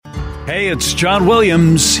Hey, it's John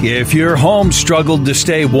Williams. If your home struggled to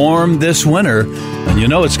stay warm this winter, and you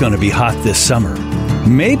know it's going to be hot this summer,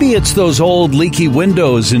 maybe it's those old leaky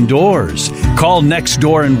windows and doors. Call Next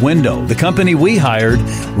Door and Window, the company we hired.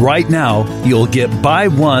 Right now, you'll get buy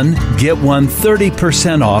one, get one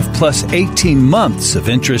 30% off plus 18 months of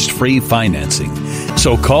interest-free financing.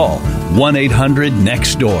 So call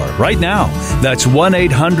 1-800-NEXT-DOOR right now. That's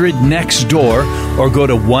 1-800-NEXT-DOOR or go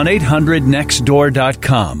to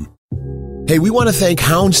 1-800-NEXTDOOR.com. Hey, we want to thank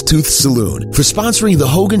Houndstooth Saloon for sponsoring the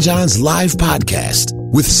Hogan Johns live podcast.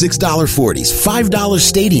 With $6 40s, $5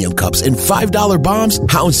 stadium cups, and $5 bombs,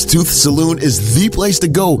 Houndstooth Saloon is the place to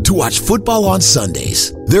go to watch football on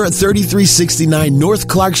Sundays. They're at 3369 North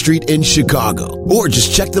Clark Street in Chicago. Or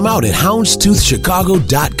just check them out at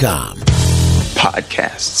houndstoothchicago.com.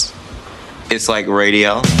 Podcasts. It's like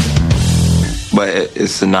radio, but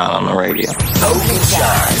it's not on the radio. Hogan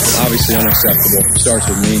Johns. Obviously unacceptable. Starts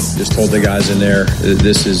with me. Just told the guys in there,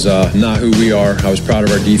 this is not who we are. I was proud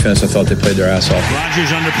of our defense. I thought they played their ass off.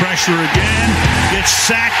 Rodgers under pressure again. Gets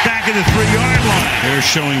sacked back at the 3-yard line. They're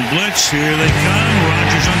showing blitz. Here they come.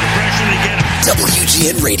 Rodgers under pressure. They get him.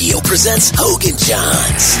 WGN Radio presents Hogan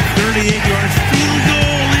Johns. 38-yard field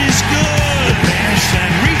goal is good. Pass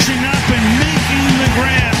and reaching up and making the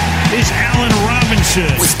grab is Allen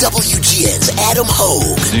Robinson. With WGN's Adam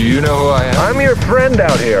Hogue. Do you know who I am? I'm your friend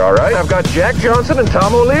out here, all right? I've got Jack Johnson and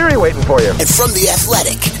Tom O'Leary waiting for you. And from The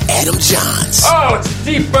Athletic, Adam Johns. Oh, it's a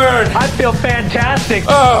deep burn. I feel fantastic.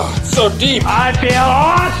 Oh, it's so deep. I feel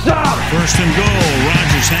awesome. First and goal.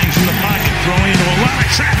 Rodgers hangs in the pocket, throwing into a lot of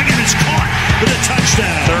traffic, and it's caught with a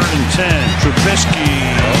touchdown. 3rd and 10.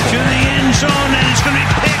 Trubisky to the end zone, and it's going to be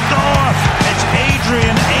picked off. It's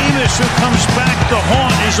Adrian Amos who comes back to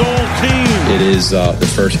haunt his old team. It is the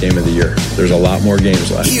first game of the year. There's a lot more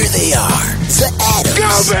games left. Here they are, the Adams.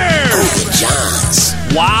 Go Bears! Hogan Johns.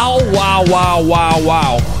 Wow, wow, wow, wow,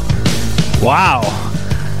 wow. Wow.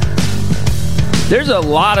 There's a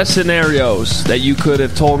lot of scenarios that you could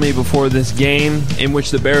have told me before this game in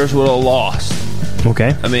which the Bears would have lost.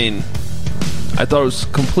 Okay. I mean, I thought it was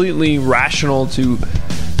completely rational to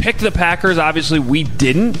pick the Packers. Obviously, we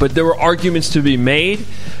didn't, but there were arguments to be made.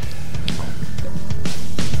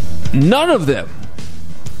 None of them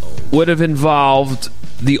would have involved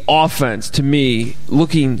the offense, to me,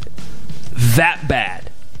 looking that bad.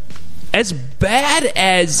 As bad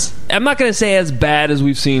as, I'm not going to say as bad as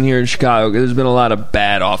we've seen here in Chicago, because there's been a lot of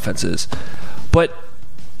bad offenses. But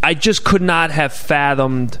I just could not have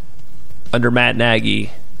fathomed under Matt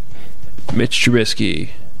Nagy, Mitch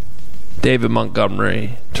Trubisky, David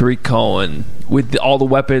Montgomery, Tariq Cohen, with all the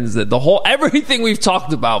weapons, that the whole, everything we've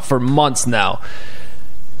talked about for months now.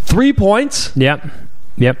 3 points? Yep.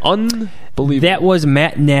 Unbelievable. That was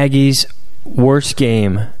Matt Nagy's worst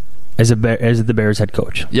game as the Bears head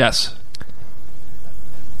coach. Yes.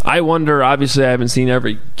 I wonder, obviously I haven't seen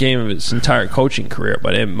every game of his entire coaching career,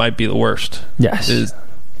 but it might be the worst. Yes.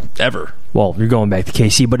 Ever. Well, you're going back to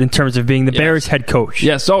KC, but in terms of being the Bears head coach.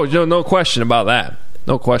 Yes, no question about that.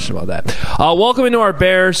 No question about that. Welcome into our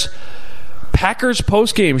Bears Packers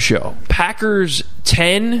postgame show. Packers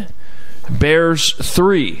 10, Bears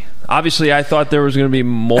 3. Obviously, I thought there was going to be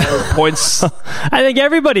more points. I think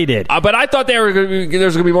everybody did. But I thought there was going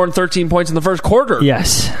to be more than 13 points in the first quarter.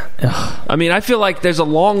 Yes. Ugh. I mean, I feel like there's a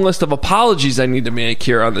long list of apologies I need to make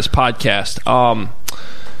here on this podcast.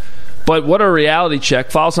 But what a reality check.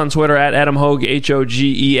 Follow us on Twitter at Adam Hogue,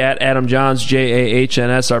 Hoge, at Adam Johns,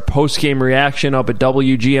 Jahns. Our post-game reaction up at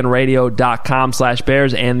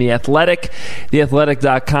WGNradio.com/Bears and The Athletic.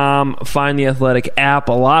 TheAthletic.com. Find The Athletic app.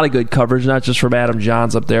 A lot of good coverage, not just from Adam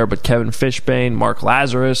Johns up there, but Kevin Fishbane, Mark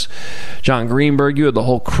Lazarus, John Greenberg. You had the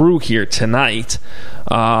whole crew here tonight.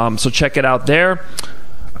 So check it out there.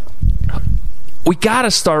 We got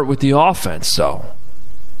to start with the offense, though.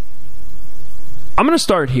 I'm going to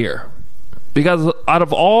start here because out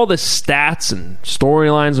of all the stats and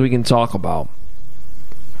storylines we can talk about,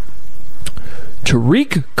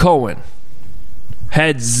 Tariq Cohen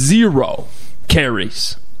had 0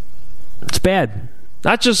 carries. It's bad.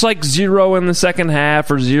 Not just like 0 in the second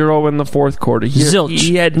half or 0 in the fourth quarter. Zilch.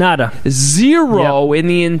 He had nada. 0 in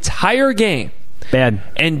the entire game. Bad.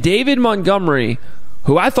 And David Montgomery,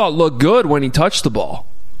 who I thought looked good when he touched the ball,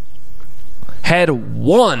 had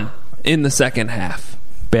 1 in the second half.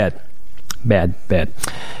 Bad. Mitch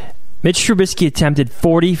Trubisky attempted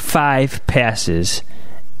 45 passes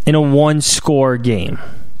in a one-score game.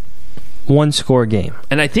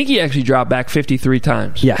 And I think he actually dropped back 53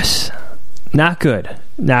 times. Yes. Not good.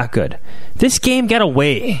 This game got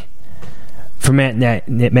away from Matt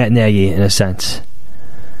Nagy in a sense.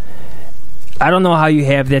 I don't know how you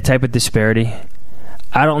have that type of disparity.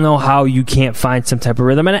 I don't know how you can't find some type of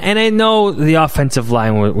rhythm. And I know the offensive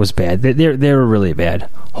line was bad. They were really bad.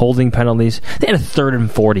 Holding penalties. They had a 3rd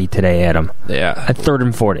and 40 today, Adam. Yeah. A 3rd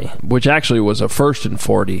and 40. Which actually was a 1st and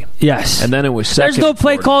 40. Yes. And then it was 2nd. There's no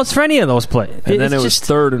play calls for any of those plays. And then it was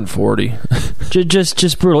 3rd and 40.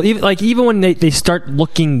 just brutal. Even when they start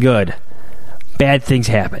looking good, bad things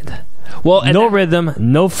happened. Well, no rhythm,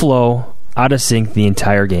 no flow, out of sync the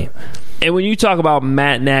entire game. And when you talk about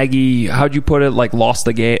Matt Nagy, how'd you put it? Like lost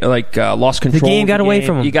the game, lost control. The game got away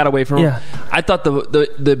from him. You got away from him. Yeah. I thought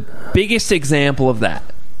the biggest example of that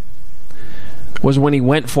was when he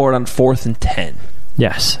went for it on 4th and 10.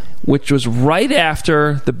 Yes. Which was right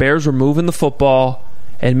after the Bears were moving the football,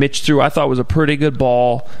 and Mitch threw, I thought, was a pretty good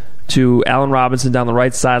ball to Allen Robinson down the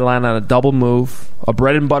right sideline on a double move, a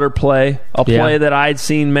bread and butter play, a play that I'd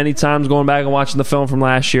seen many times going back and watching the film from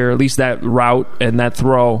last year, at least that route and that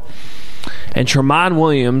throw. And Tramon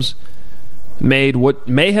Williams made what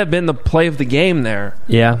may have been the play of the game there.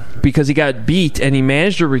 Yeah. Because he got beat and he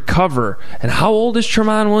managed to recover. And how old is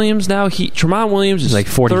Tramon Williams now? Tramon Williams is like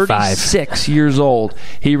 45. 36 years old.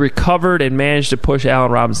 He recovered and managed to push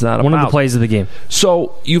Allen Robinson out of one bounds. of the plays of the game.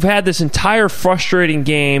 So you've had this entire frustrating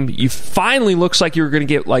game. You finally looks like you're going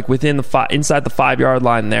to get like within the inside the 5-yard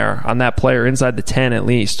line there on that play, or inside the 10 at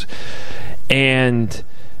least. And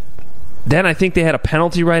then I think they had a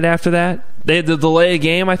penalty right after that. They had the delay of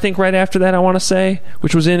game, I think, right after that, I want to say,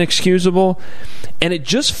 which was inexcusable. And it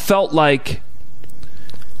just felt like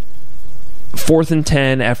 4th and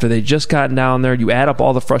 10 after they just gotten down there. You add up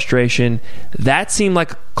all the frustration. That seemed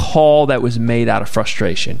like a call that was made out of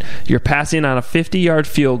frustration. You're passing on a 50-yard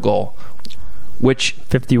field goal, which...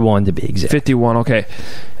 51 to be exact. 51, okay.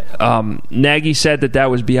 Nagy said that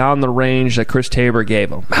was beyond the range that Chris Tabor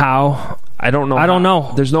gave him. How? I don't know. I don't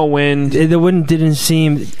know. There's no wind. The wind didn't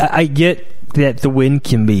seem... I get that the wind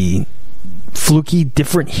can be fluky,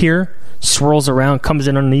 different here, swirls around, comes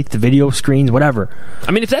in underneath the video screens, whatever.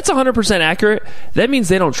 I mean, if that's 100% accurate, that means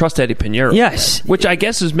they don't trust Eddie Pinheiro. Yes. Which I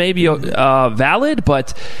guess is maybe valid,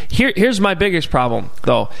 but here's my biggest problem,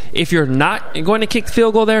 though. If you're not going to kick the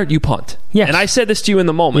field goal there, you punt. Yes. And I said this to you in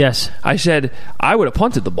the moment. Yes. I said, I would have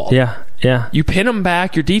punted the ball. Yeah. You pin them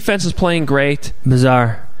back, your defense is playing great.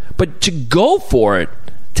 Bizarre. But to go for it,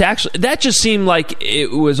 that just seemed like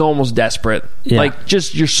it was almost desperate. Yeah. Like,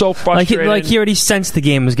 just you're so frustrated. Like he already sensed the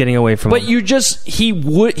game was getting away from him. But he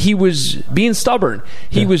was being stubborn.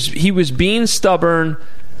 He was being stubborn.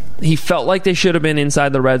 He felt like they should have been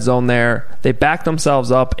inside the red zone there. They backed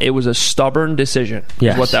themselves up. It was a stubborn decision.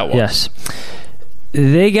 Yes, is what that was. Yes.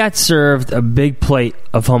 They got served a big plate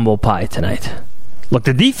of humble pie tonight. Look,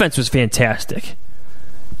 the defense was fantastic.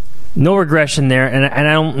 No regression there, and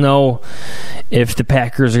I don't know if the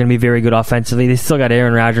Packers are going to be very good offensively. They still got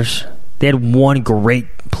Aaron Rodgers. They had one great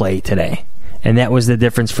play today, and that was the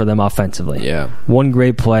difference for them offensively. Yeah. One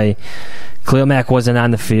great play. Khalil Mack wasn't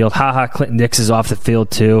on the field. Clinton Dix is off the field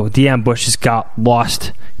too. Deion Bush just got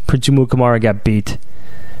lost. Prince Umukamara got beat.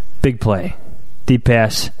 Big play. Deep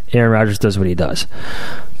pass. Aaron Rodgers does what he does.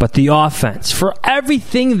 But the offense, for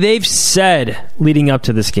everything they've said leading up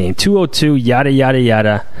to this game, 202, yada, yada,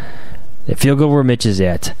 yada, the field goal where Mitch is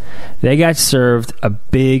at, they got served a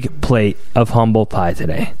big plate of humble pie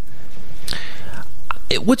today.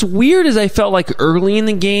 What's weird is I felt like early in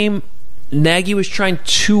the game, Nagy was trying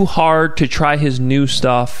too hard to try his new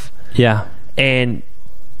stuff. Yeah. And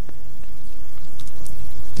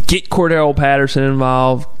get Cordero Patterson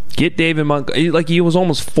involved, get David Montgomery. Like, he was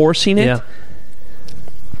almost forcing it. Yeah.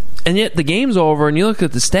 And yet the game's over, and you look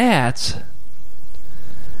at the stats,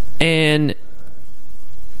 and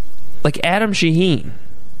like Adam Shaheen,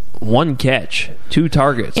 1 catch, 2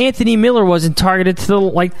 targets. Anthony Miller wasn't targeted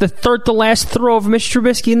to the third to last throw of Mitch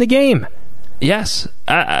Trubisky in the game. Yes,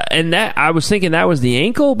 and that I was thinking that was the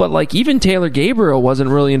ankle, but like even Taylor Gabriel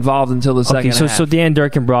wasn't really involved until the second half. So Dan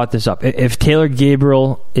Durkin brought this up. If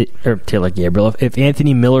if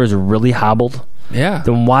Anthony Miller is really hobbled,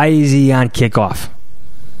 then why is he on kickoff?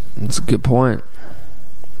 That's a good point.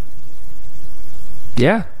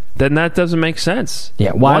 Yeah, then that doesn't make sense.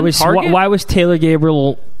 Yeah, why was Taylor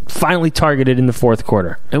Gabriel finally targeted in the fourth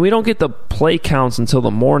quarter? And we don't get the play counts until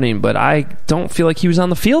the morning, but I don't feel like he was on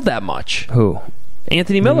the field that much. Who?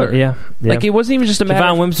 Anthony Miller. Yeah. Like, it wasn't even just a matter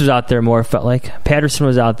Javon Wims was out there more, it felt like. Patterson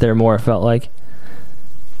was out there more, it felt like.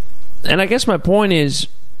 And I guess my point is,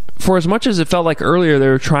 for as much as it felt like earlier they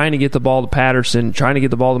were trying to get the ball to Patterson, trying to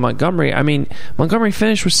get the ball to Montgomery, I mean, Montgomery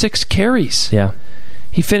finished with 6 carries. Yeah.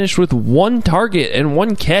 He finished with 1 target and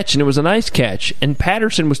 1 catch, and it was a nice catch. And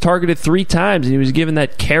Patterson was targeted 3 times, and he was given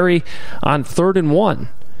that carry on 3rd and 1.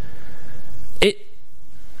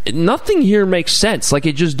 nothing here makes sense. Like,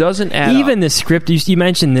 it just doesn't add Even up. the script, you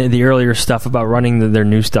mentioned the earlier stuff about running their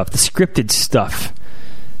new stuff. The scripted stuff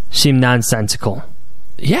seemed nonsensical.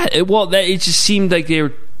 Yeah, it just seemed like they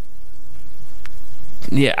were...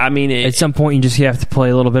 Yeah, I mean... At some point, you just have to play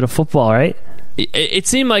a little bit of football, right? It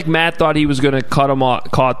seemed like Matt thought he was going to caught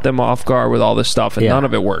them off guard with all this stuff, and none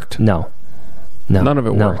of it worked. No. None of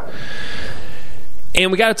it worked.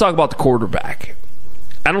 And we got to talk about the quarterback.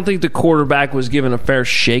 I don't think the quarterback was given a fair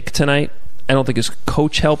shake tonight. I don't think his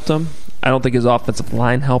coach helped him. I don't think his offensive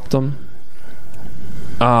line helped him.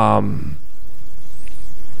 But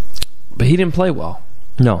he didn't play well.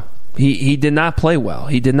 No. He did not play well.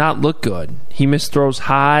 He did not look good. He missed throws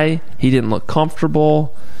high. He didn't look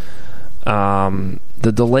comfortable. The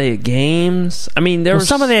delay of games. I mean, there was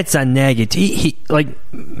some of that's on Nagy. He like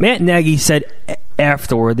Matt Nagy said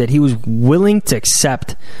afterward that he was willing to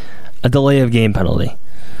accept a delay of game penalty.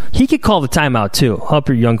 He could call the timeout too. Help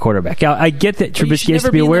your young quarterback. I get that Trubisky has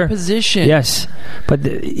to be aware. In that position. Yes, but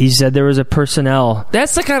he said there was a personnel.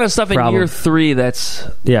 That's the kind of stuff problem. In year 3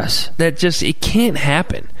 that just it can't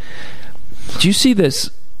happen. Do you see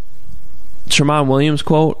this Tramon Williams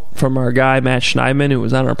quote from our guy Matt Schneidman, who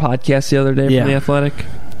was on our podcast the other day from The Athletic?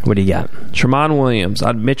 What do you got? Tramon Williams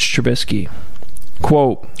on Mitch Trubisky.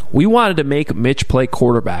 Quote, "We wanted to make Mitch play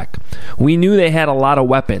quarterback. We knew they had a lot of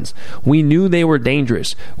weapons. We knew they were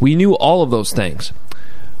dangerous. We knew all of those things.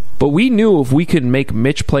 But we knew if we could make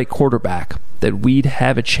Mitch play quarterback, that we'd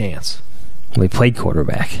have a chance." We played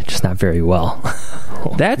quarterback, just not very well.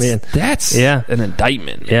 That's an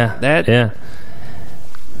indictment. Yeah.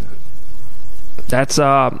 That's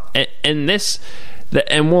and this,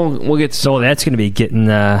 and we'll get. So that's going to be getting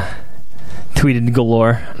tweeted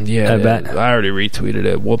galore. Yeah, I bet. I already retweeted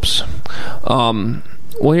it. Whoops.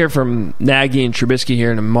 We'll hear from Nagy and Trubisky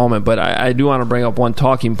here in a moment, but I do want to bring up one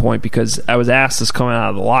talking point because I was asked this coming out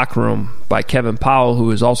of the locker room by Kevin Powell,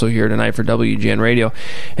 who is also here tonight for WGN Radio,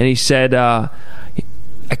 and he said, I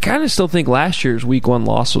kind of still think last year's Week 1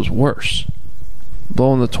 loss was worse,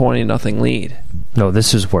 blowing the 20-0 lead. No,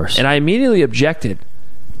 this is worse. And I immediately objected.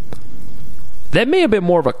 That may have been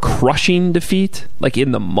more of a crushing defeat, like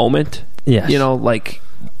in the moment. Yes. You know, like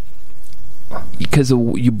because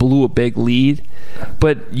you blew a big lead.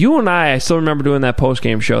 But you and I still remember doing that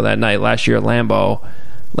post-game show that night last year at Lambeau.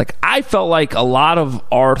 Like, I felt like a lot of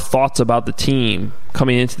our thoughts about the team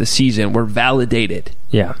coming into the season were validated.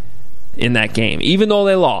 Yeah. In that game, even though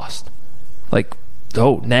they lost. Like,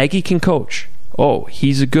 oh, Nagy can coach. Oh,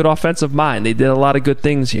 he's a good offensive mind. They did a lot of good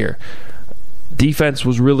things here. Defense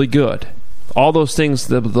was really good. All those things,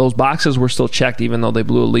 those boxes were still checked even though they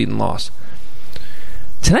blew a lead and lost.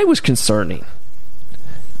 Tonight was concerning.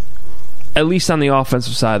 At least on the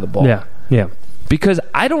offensive side of the ball. Yeah. Because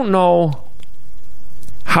I don't know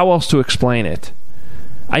how else to explain it.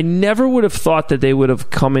 I never would have thought that they would have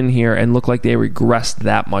come in here and looked like they regressed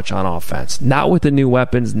that much on offense. Not with the new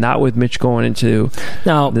weapons, not with Mitch going into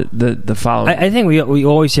the following. I think we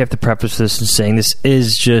always have to preface this in saying this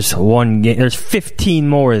is just one game. There's 15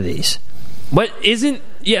 more of these. But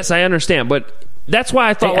yes, I understand, but that's why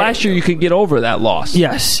I thought last year you could get over that loss.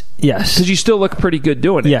 Yes. Because you still look pretty good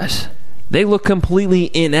doing it. Yes. They look completely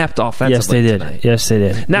inept offensively tonight. Yes, they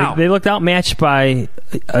did. Now, they looked outmatched by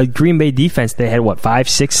a Green Bay defense. They had, 5,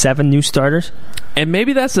 6, 7 new starters? And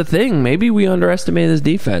maybe that's the thing. Maybe we underestimated this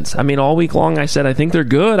defense. I mean, all week long I said, I think they're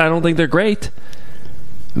good. I don't think they're great.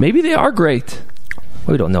 Maybe they are great.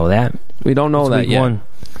 We don't know that. We don't know that yet. 1.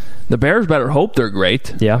 The Bears better hope they're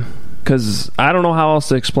great. Yeah. Because I don't know how else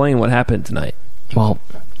to explain what happened tonight. Well,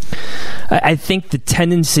 I think the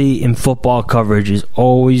tendency in football coverage is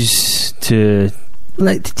always to... I'm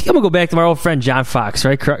going to go back to my old friend John Fox,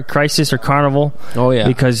 right? Crisis or Carnival. Oh, yeah.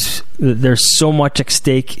 Because there's so much at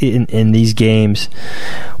stake in these games.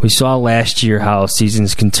 We saw last year how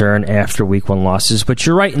seasons can turn after Week 1 losses. But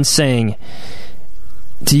you're right in saying,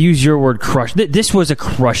 to use your word, crush. This was a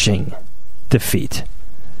crushing defeat.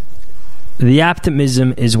 The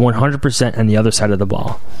optimism is 100% on the other side of the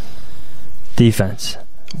ball. Defense.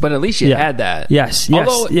 But at least you had that. Yes.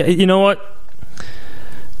 Although, you know what?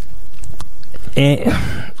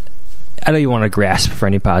 I know you want to grasp for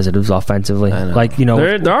any positives offensively. I know. Like,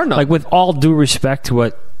 there are none. Like, with all due respect to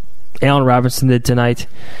what Allen Robinson did tonight,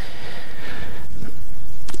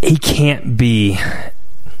 he can't be...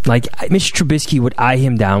 Like, Mitch Trubisky would eye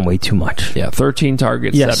him down way too much. Yeah, 13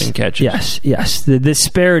 targets, 7 catches. Yes. The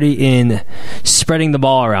disparity in spreading the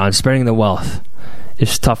ball around, spreading the wealth,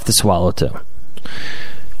 is tough to swallow, too.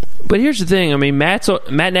 But here's the thing. I mean, Matt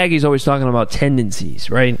Nagy's always talking about tendencies,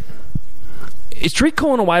 right? Is Tariq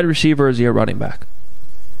Cohen a wide receiver or is he a running back?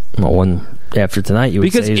 Well, one after tonight, you would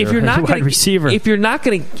because say if you're not wide receiver. If you're not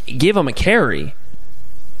going to give him a carry,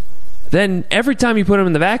 then every time you put him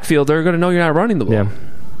in the backfield, they're going to know you're not running the ball. Yeah.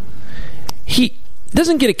 He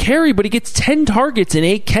doesn't get a carry, but he gets 10 targets and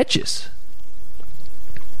 8 catches.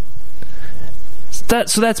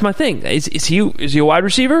 So that's my thing. Is he a wide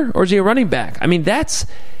receiver or is he a running back? I mean, that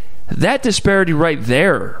disparity right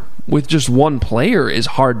there with just one player is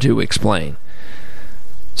hard to explain.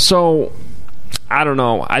 So I don't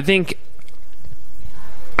know. I think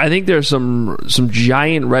there's some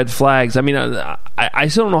giant red flags. I mean, I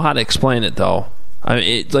still don't know how to explain it though. I mean,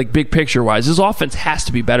 it's like big picture wise, this offense has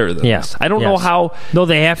to be better than this. I don't know how. No,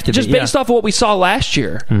 they have to. Just be, based off of what we saw last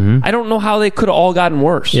year, I don't know how they could have all gotten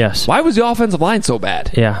worse. Yes. Why was the offensive line so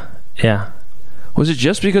bad? Yeah. Was it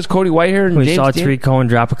just because Cody Whitehair and we James saw Dean? Tariq Cohen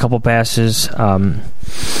drop a couple passes? Out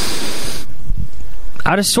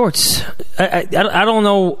of sorts. I don't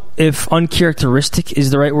know if uncharacteristic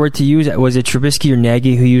is the right word to use. Was it Trubisky or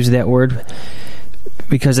Nagy who used that word?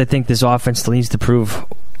 Because I think this offense still needs to prove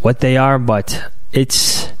what they are, but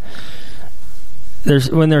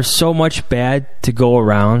when there's so much bad to go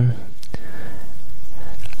around,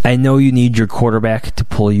 I know you need your quarterback to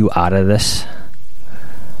pull you out of this,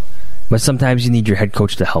 but sometimes you need your head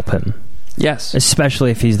coach to help him. Yes.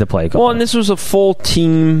 Especially if he's the play caller. Well, and this was a full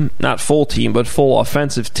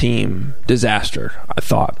offensive team disaster, I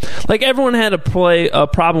thought. Like, everyone had a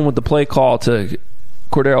problem with the play call to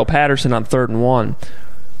Cordero Patterson on 3rd and 1,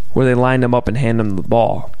 where they lined him up and handed him the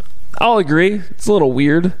ball. I'll agree. It's a little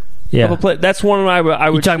weird. Yeah. That's one I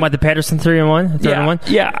would... You talking about the Patterson 3 and 1?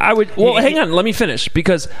 Yeah, I would... Well, hang on. Let me finish.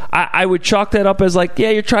 Because I would chalk that up as like, yeah,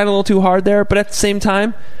 you're trying a little too hard there. But at the same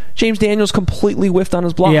time, James Daniels completely whiffed on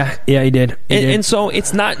his block. Yeah, he did. And so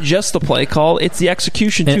it's not just the play call. It's the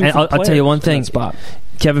execution, too. And I'll tell you one thing.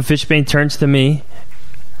 Kevin Fishbane turns to me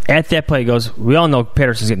at that play, goes, we all know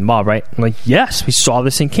Patterson's getting the ball, right? I'm like, yes, we saw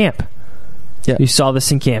this in camp. Yeah. We saw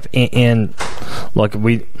this in camp. And look,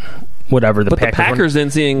 whatever. The Packers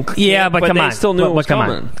didn't see it. Yeah, but come on. They still knew it was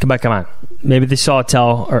coming. Come on. Maybe they saw a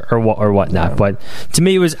tell or whatnot. Yeah. But to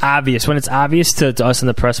me, it was obvious. When it's obvious to us in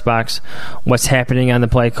the press box what's happening on the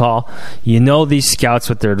play call, you know these scouts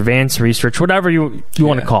with their advanced research, whatever you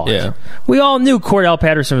want to call it. Yeah. We all knew Cordell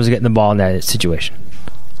Patterson was getting the ball in that situation.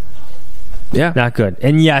 Yeah. Not good.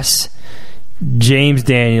 And yes, James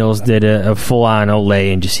Daniels did a full-on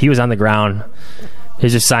Olay, and he was on the ground.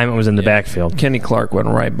 His assignment was in the backfield. Kenny Clark went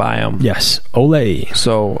right by him. Yes, Olay.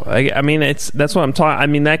 So I mean, that's what I'm talking. I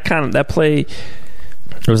mean, that play.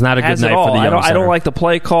 It was not a good night for the young I don't like the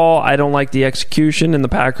play call. I don't like the execution, and the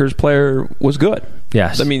Packers player was good.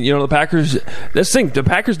 Yes. I mean, the Packers. The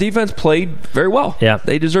Packers defense played very well. Yeah,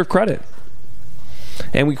 they deserve credit.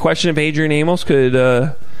 And we questioned if Adrian Amos could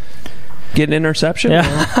get an interception.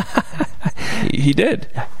 Yeah. He did.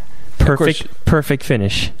 Perfect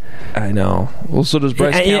finish. I know. Well, so does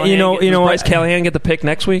Bryce Callahan? Does Bryce Callahan get the pick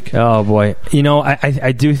next week? Oh boy!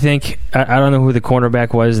 I do think I don't know who the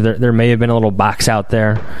cornerback was. There may have been a little box out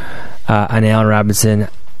there on Allen Robinson.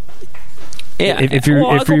 Yeah, if you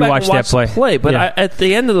watch that play, but at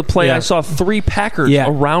the end of the play, I saw 3 Packers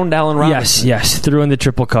around Allen Robinson. Yes, threw in the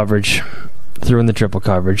triple coverage.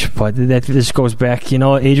 But this goes back.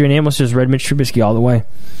 Adrian Amos just read Mitch Trubisky all the way.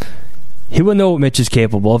 He will know what Mitch is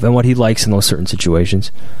capable of and what he likes in those certain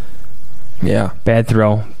situations. Yeah. Bad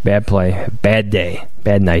throw, bad play, bad day,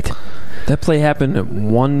 bad night. That play happened at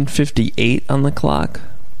 1:58 on the clock.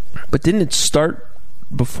 But didn't it start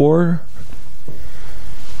before?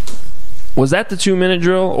 Was that the 2-minute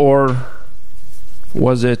drill, or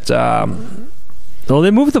was it... Well, they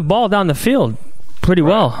moved the ball down the field pretty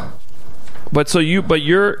well. But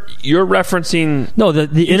you're referencing... No,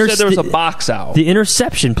 you said there was a box out. The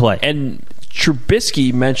interception play. And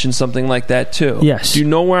Trubisky mentioned something like that too. Yes. Do you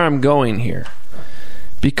know where I'm going here?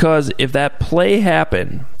 Because if that play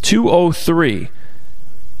happened, 2:03,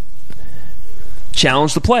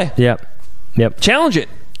 challenge the play. Yep. Challenge it.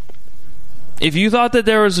 If you thought that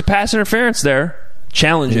there was a pass interference there,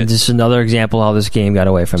 challenge it. This is another example how this game got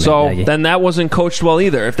away from me. So then that wasn't coached well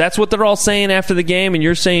either. If that's what they're all saying after the game and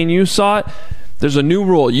you're saying you saw it, there's a new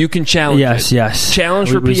rule. You can challenge it. Yes.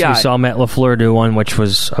 Challenge for PI. We saw Matt LaFleur do one, which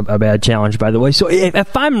was a bad challenge, by the way. So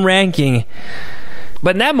if I'm ranking...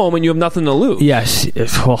 But in that moment, you have nothing to lose. Yes.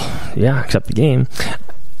 Well, yeah, except the game.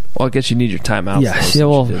 Well, I guess you need your timeout. Yes. Yeah,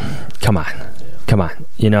 well, come on.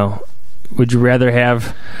 Would you rather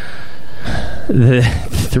have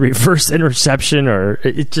the reverse interception, or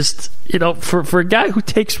it just, for a guy who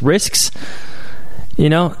takes risks,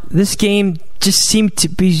 this game just seemed to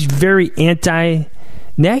be very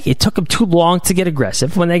anti-Nagy. It took them too long to get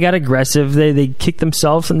aggressive. When they got aggressive, they kicked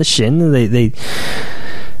themselves in the shin.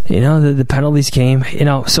 The penalties came.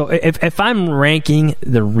 So if I'm ranking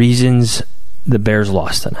the reasons the Bears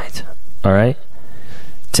lost tonight, all right,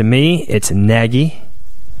 to me, it's Nagy.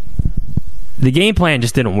 The game plan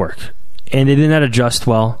just didn't work, and they did not adjust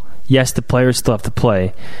well. Yes, the players still have to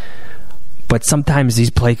play, but sometimes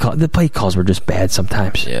the play calls were just bad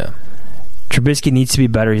sometimes. Yeah. Trubisky needs to be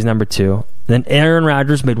better. He's number 2. Then Aaron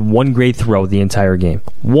Rodgers made one great throw the entire game.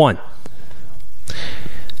 One.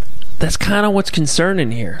 That's kind of what's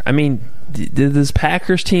concerning here. I mean, did this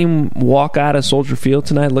Packers team walk out of Soldier Field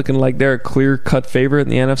tonight looking like they're a clear-cut favorite in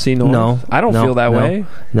the NFC North? No. I don't feel that way.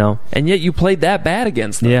 No. And yet you played that bad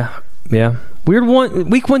against them. Yeah. Weird one.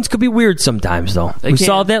 Week ones could be weird sometimes, though. We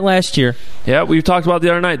saw that last year. Yeah, we talked about the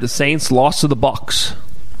other night. The Saints lost to the Bucs.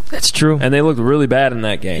 That's true. And they looked really bad in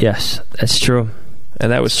that game. Yes, that's true.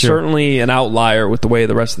 And that was certainly an outlier with the way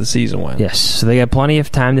the rest of the season went. Yes, so they got plenty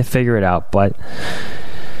of time to figure it out. But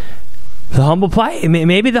the humble pie,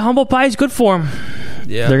 maybe the humble pie is good for them.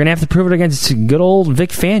 Yeah. They're going to have to prove it against good old Vic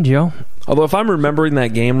Fangio. Although if I'm remembering that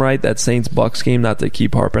game right, that Saints-Bucs game, not to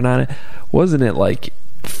keep harping on it, wasn't it like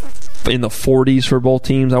in the 40s for both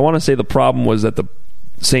teams? I want to say the problem was that the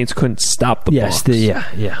Saints couldn't stop the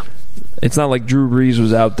Bucs. Yeah. It's not like Drew Brees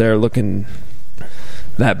was out there looking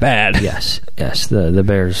that bad. Yes. The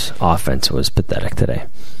Bears' offense was pathetic today.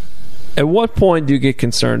 At what point do you get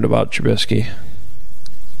concerned about Trubisky?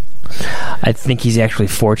 I think he's actually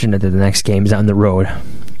fortunate that the next game is on the road.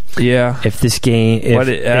 Yeah. If this game... I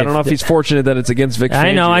don't know if he's fortunate that it's against Vic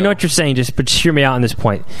Fangio. I know what you're saying, but hear me out on this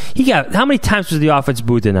point. How many times was the offense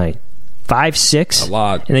booed tonight? 5, 6? A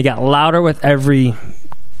lot. And they got louder with every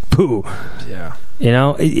boo. Yeah.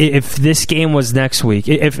 If this game was next week,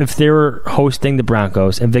 if they were hosting the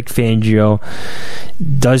Broncos and Vic Fangio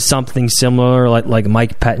does something similar like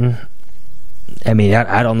Mike Pettin, I mean,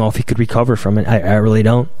 I don't know if he could recover from it. I really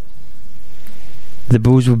don't. The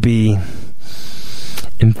boos would be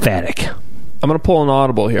emphatic. I'm going to pull an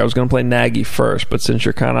audible here. I was going to play Nagy first, but since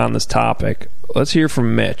you're kind of on this topic, let's hear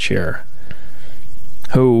from Mitch here,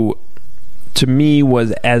 who, to me,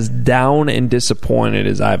 was as down and disappointed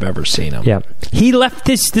as I've ever seen him. Yeah. He left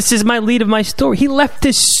this is my lead of my story. He left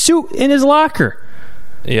his suit in his locker.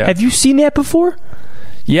 Yeah. Have you seen that before?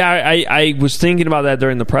 Yeah, I was thinking about that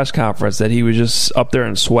during the press conference, that he was just up there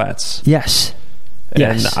in sweats. Yes.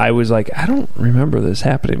 And I was like, I don't remember this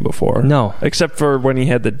happening before. No. Except for when he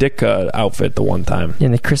had the Ditka outfit the one time.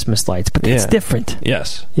 And the Christmas lights. But that's different.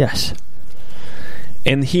 Yes.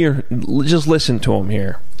 And here, just listen to him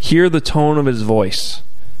here. Hear the tone of his voice.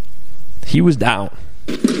 He was down.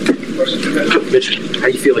 Mitch, how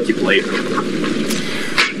do you feel like you played?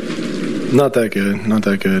 Not that good.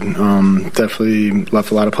 Definitely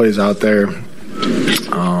left a lot of plays out there.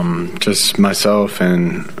 Just myself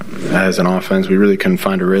and as an offense, we really couldn't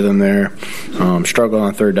find a rhythm there. Struggle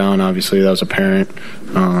on third down, obviously, that was apparent.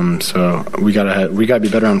 So we gotta be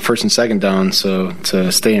better on first and second down. So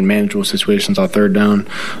to stay in manageable situations on third down,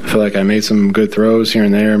 I feel like I made some good throws here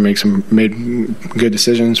and there, made good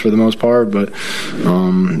decisions for the most part. But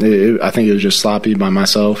I think it was just sloppy by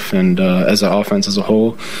myself and as an offense as a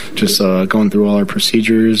whole, just going through all our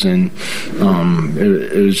procedures, and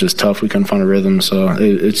it was just tough. We couldn't find a rhythm. So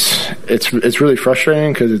it's really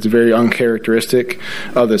frustrating because it's very uncharacteristic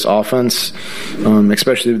of this offense,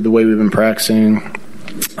 especially the way we've been practicing.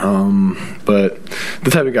 But the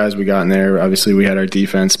type of guys we got in there, obviously we had our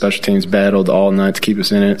defense, special teams battled all night to keep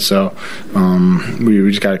us in it. So we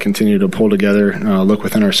just got to continue to pull together, look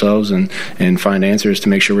within ourselves, and find answers to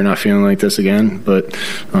make sure we're not feeling like this again. But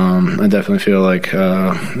I definitely feel like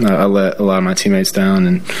I let a lot of my teammates down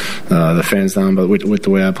and the fans down, but with the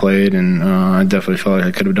way I played, and I definitely felt like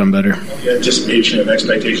I could have done better. The anticipation and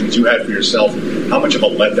expectations you had for yourself, how much of a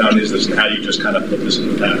letdown is this, and how do you just kind of put this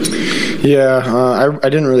in the past? Yeah, I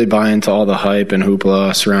didn't really buy into all the hype and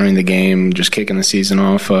hoopla surrounding the game, just kicking the season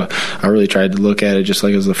off. I really tried to look at it just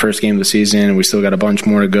like it was the first game of the season, and we still got a bunch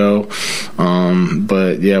more to go.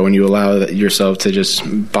 But yeah, when you allow yourself to just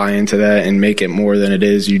buy into that and make it more than it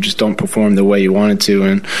is, you just don't perform the way you wanted to.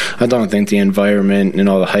 And I don't think the environment and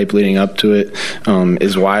all the hype leading up to it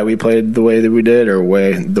is why we played the way that we did, or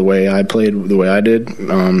the way I played the way I did.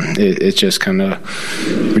 It's just kind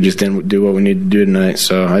of, we just didn't do what we needed to do tonight.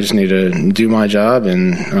 So I just need to do my job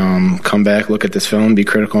and come back, look at this film, be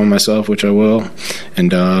critical on myself, which I will,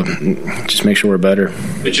 and just make sure we're better.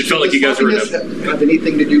 It should feel like you guys were have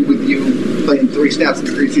anything to do with you playing 3 snaps in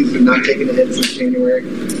the preseason and not taking a hit since January?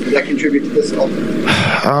 Did that contribute to this at all?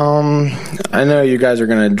 I know you guys are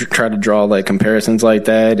going to try to draw like comparisons like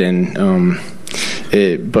that, and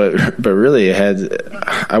But really, it had.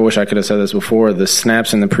 I wish I could have said this before. The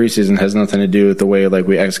snaps in the preseason has nothing to do with the way like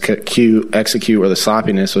we execute or the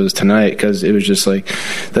sloppiness was tonight, because it was just like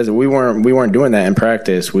we weren't doing that in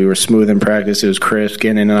practice. We were smooth in practice. It was crisp,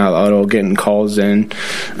 getting in and out of auto, getting calls in,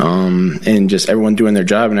 and just everyone doing their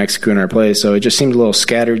job and executing our plays. So it just seemed a little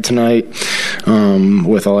scattered tonight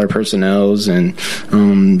with all our personnels and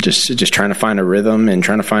just trying to find a rhythm and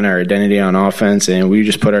trying to find our identity on offense. And we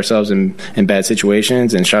just put ourselves in bad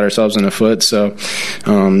situations and shot ourselves in the foot. So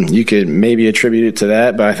you could maybe attribute it to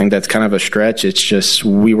that, but I think that's kind of a stretch. It's just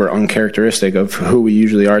we were uncharacteristic of who we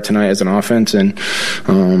usually are tonight as an offense, and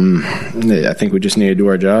I think we just need to do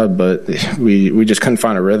our job, but we just couldn't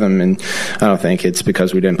find a rhythm. And I don't think it's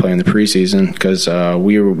because we didn't play in the preseason, because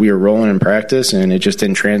we were rolling in practice, and it just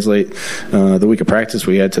didn't translate the week of practice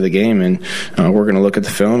we had to the game. And we're going to look at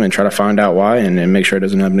the film and try to find out why and make sure it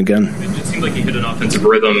doesn't happen again. It seemed like you hit an offensive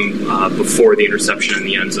rhythm before the interception in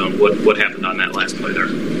the end zone. What happened on that last play there?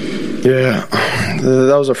 Yeah,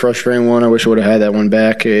 that was a frustrating one. I wish I would have had that one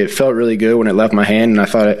back. It felt really good when it left my hand, and I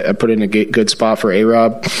thought I put it in a good spot for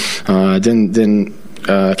A-Rob. Didn't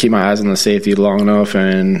keep my eyes on the safety long enough,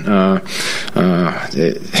 and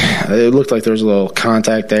it looked like there was a little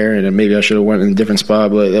contact there, and maybe I should have went in a different spot,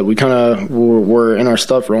 but we kind of were in our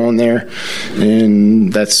stuff rolling there,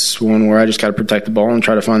 and that's one where I just got to protect the ball and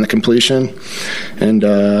try to find the completion and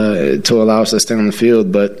to allow us to stay on the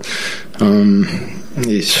field. But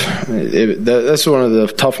that's one of the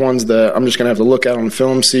tough ones that I'm just going to have to look at on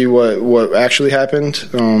film, see what actually happened,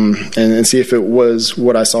 and see if it was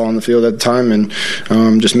what I saw on the field at the time, and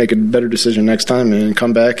just make a better decision next time and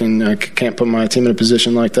come back. And I can't put my team in a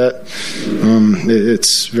position like that.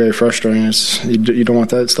 It's very frustrating. You don't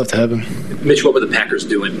want that stuff to happen. Mitch, what were the Packers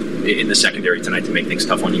doing in the secondary tonight to make things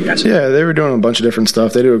tough on you guys? Yeah, they were doing a bunch of different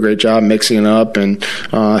stuff. They do a great job mixing it up, and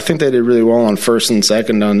I think they did really well on first and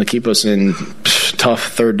second down to keep us in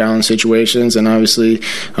tough third down situations. And obviously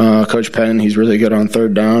Coach Penn, he's really good on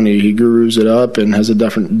third down. He gurus it up and has a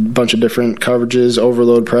bunch of different coverages,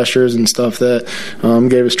 overload pressures and stuff that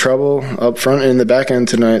gave us trouble up front and in the back end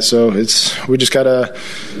tonight. So we just gotta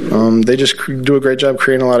they just do a great job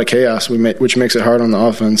creating a lot of chaos, which makes it hard on the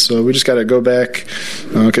offense. So we just gotta go back,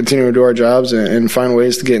 continue to do our jobs and find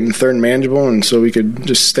ways to get in third and manageable, and so we could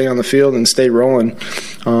just stay on the field and stay rolling.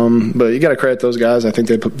 But you gotta credit those guys. I think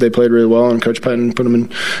they played really well, and Coach Penn put them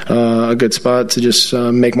in a good spot to just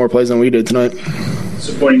make more plays than we did tonight.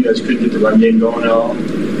 Disappointing you guys couldn't get the run game going at all.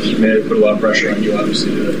 You may have put a lot of pressure on you,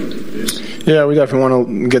 obviously, to Yeah, we definitely want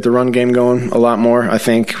to get the run game going a lot more. I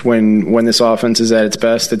think when this offense is at its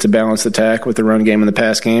best, it's a balanced attack with the run game and the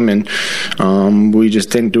pass game, and we just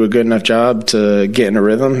didn't do a good enough job to get in a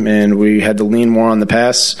rhythm, and we had to lean more on the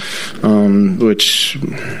pass, which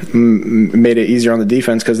made it easier on the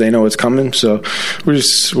defense because they know it's coming. So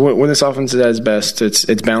when this offense is at its best,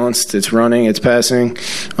 it's balanced, it's running, it's passing,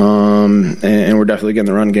 and we're definitely getting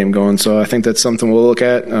the run game going. So I think that's something we'll look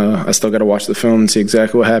at. I still got to watch the film and see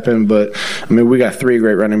exactly what happened, but I mean, we got three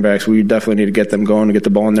great running backs. We definitely need to get them going to get the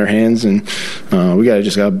ball in their hands, and we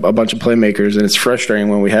got a bunch of playmakers. And it's frustrating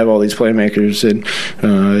when we have all these playmakers, and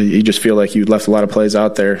you just feel like you left a lot of plays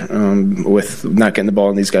out there with not getting the ball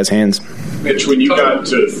in these guys' hands. Mitch, when you got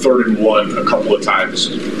to 3rd and 1 a couple of times,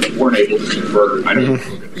 weren't able to convert. I know you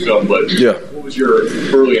look at the film, but yeah. What was your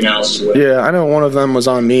early analysis? Yeah, I know one of them was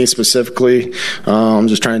on me specifically. I'm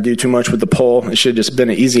just trying to do too much with the pull. It should have just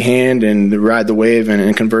been an easy hand and ride the wave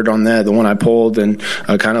and convert on that. The one I pulled and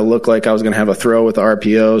kind of looked like I was going to have a throw with the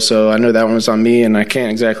RPO. So I know that one was on me, and I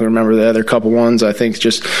can't exactly remember the other couple ones. I think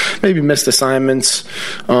just maybe missed assignments.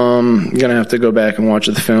 Going to have to go back and watch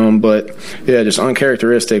the film. But, yeah, just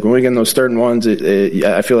uncharacteristic. When we get in those 3rd and 1s,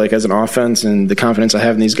 I feel like as an offense and the confidence I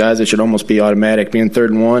have in these guys, it should almost be automatic being 3rd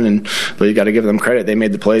and 1. But you got to give them credit. They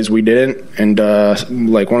made the plays. We didn't. And,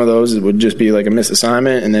 like, one of those would just be like a missed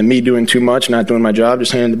assignment, and then me doing too much, not doing my job,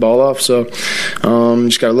 just handing the ball off. So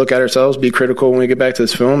just got to look at ourselves, be critical when we get back to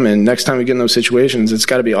this film, and next time we get in those situations, it's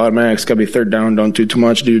got to be automatic. It's got to be 3rd down. Don't do too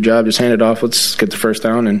much. Do your job. Just hand it off. Let's get the 1st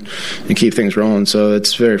down and keep things rolling. So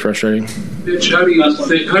it's very frustrating. Mitch, how do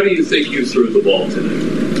you think you threw the ball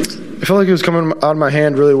today? I felt like it was coming out of my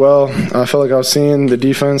hand really well. I felt like I was seeing the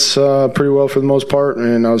defense pretty well for the most part,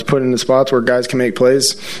 and I was put in the spots where guys can make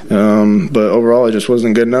plays. But overall, it just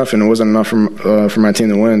wasn't good enough, and it wasn't enough for my team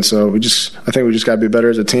to win. So I think we just got to be better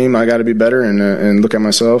as a team. I got to be better and look at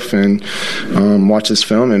myself and watch this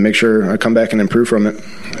film and make sure I come back and improve from it.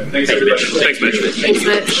 Thanks, Mitch. Thanks,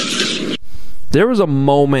 Mitch. There was a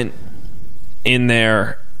moment in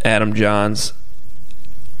there, Adam Johns,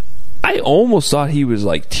 I almost thought he was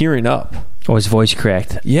like tearing up. Oh, his voice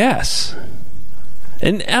cracked. Yes.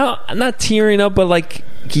 And I'm not tearing up, but like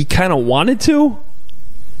he kind of wanted to.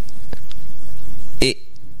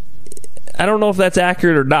 I don't know if that's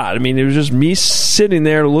accurate or not. I mean, it was just me sitting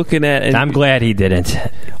there looking at. And I'm glad he didn't.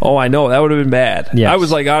 Oh, I know that would have been bad. Yes. I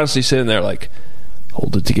was like honestly sitting there like,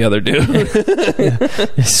 hold it together, dude.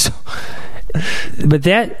 But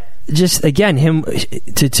that just again him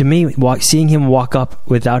to me seeing him walk up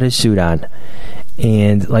without his suit on,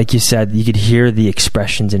 and like you said, you could hear the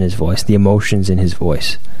expressions in his voice, the emotions in his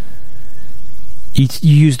voice. You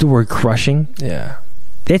used the word crushing. Yeah.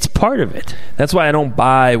 It's part of it. That's why I don't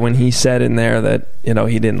buy when he said in there that he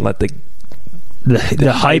didn't let the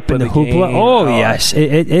hype and the hoopla. Oh yes,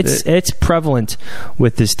 it's prevalent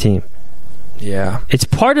with this team. Yeah, it's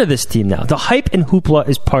part of this team now. The hype and hoopla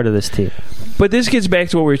is part of this team. But this gets back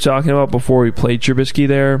to what we were talking about before we played Trubisky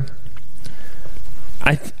there.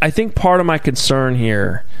 I think part of my concern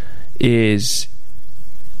here is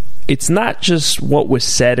it's not just what was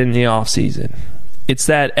said in the offseason. It's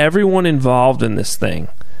that everyone involved in this thing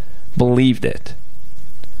believed it.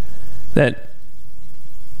 That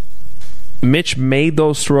Mitch made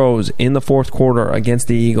those throws in the fourth quarter against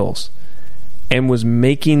the Eagles and was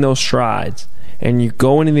making those strides. And you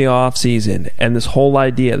go into the offseason and this whole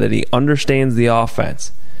idea that he understands the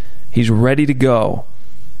offense. He's ready to go.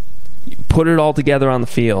 You put it all together on the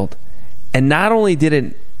field. And not only did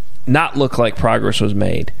it not look like progress was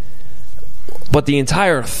made, but the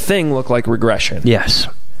entire thing looked like regression. Yes.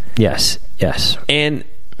 And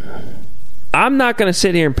I'm not going to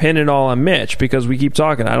sit here and pin it all on Mitch because we keep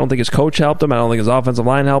talking. I don't think his coach helped him. I don't think his offensive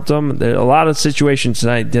line helped him. There a lot of situations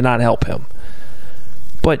tonight did not help him.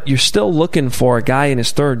 But you're still looking for a guy in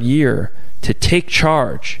his third year to take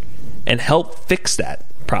charge and help fix that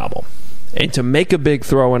problem and to make a big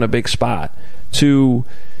throw in a big spot.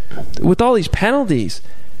 With all these penalties,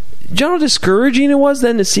 do you know how discouraging it was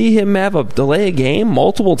then to see him have a delay a game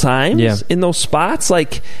multiple times in those spots?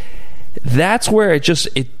 Like, that's where it just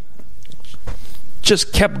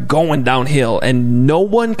kept going downhill, and no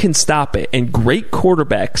one can stop it, and great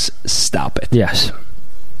quarterbacks stop it. Yes.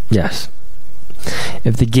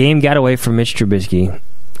 If the game got away from Mitch Trubisky,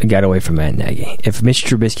 it got away from Matt Nagy. If Mitch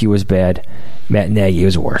Trubisky was bad, Matt Nagy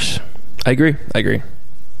was worse. I agree. I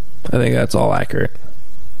think that's all accurate.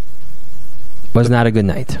 Was not a good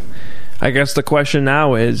night. I guess the question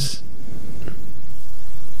now is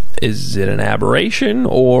it an aberration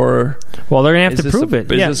or... Well, they're going to have to prove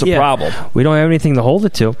it. Is this a problem? We don't have anything to hold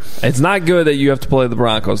it to. It's not good that you have to play the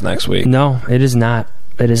Broncos next week. No, it is not.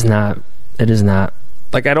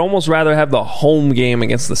 Like, I'd almost rather have the home game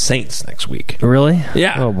against the Saints next week. Really?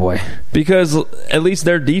 Yeah. Oh, boy. Because at least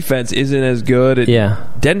their defense isn't as good.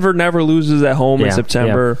 Denver never loses at home in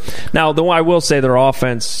September. Yeah. Now, though I will say their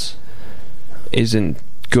offense isn't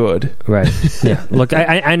good. Right. Yeah. Look,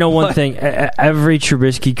 I know one thing. Every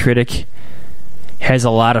Trubisky critic has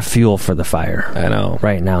a lot of fuel for the fire. I know.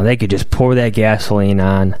 Right now. They could just pour that gasoline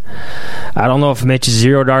on. I don't know if Mitch is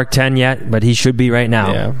 0 to 10 yet, but he should be right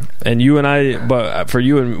now. Yeah. And you and I, but for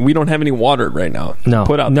you and we don't have any water right now. No.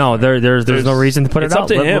 Put out. No, there's no reason to put it out.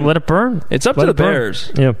 It's up to him. Let it burn. It's up to the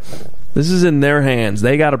Bears. Yeah. This is in their hands.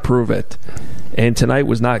 They got to prove it. And tonight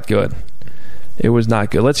was not good. It was not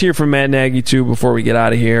good. Let's hear from Matt Nagy, too, before we get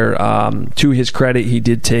out of here. To his credit, he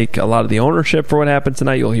did take a lot of the ownership for what happened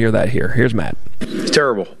tonight. You'll hear that here. Here's Matt. It's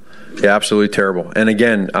terrible. Yeah, absolutely terrible. And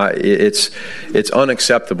again, it's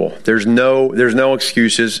unacceptable. There's no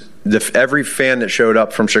excuses. Every fan that showed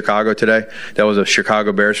up from Chicago today, that was a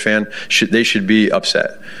Chicago Bears fan, they should be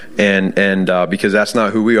upset. And because that's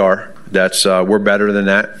not who we are. We're better than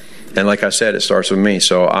that. And like I said, it starts with me.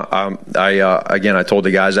 So I told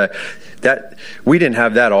the guys that we didn't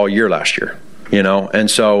have that all year last year, and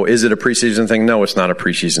so is it a preseason thing? No, it's not a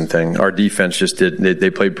preseason thing. Our defense just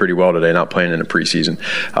they played pretty well today, not playing in a preseason.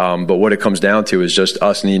 But what it comes down to is just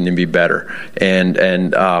us needing to be better. And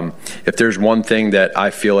if there's one thing that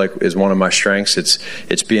I feel like is one of my strengths,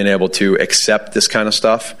 it's being able to accept this kind of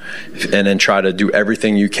stuff and then try to do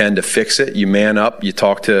everything you can to fix it. You man up, you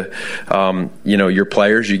talk to your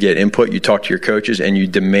players, you get input, you talk to your coaches, and you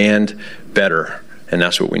demand better. And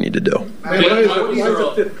that's what we need to do. Why is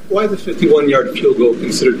the 51-yard field goal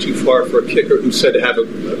considered too far for a kicker who's said to have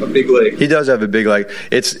a big leg? He does have a big leg.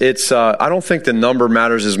 It's. I don't think the number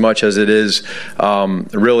matters as much as it is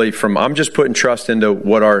really from. I'm just putting trust into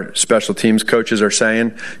what our special teams coaches are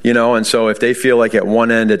saying, And so if they feel like at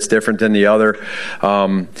one end it's different than the other,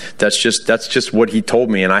 that's just what he told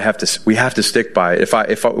me, and we have to stick by it.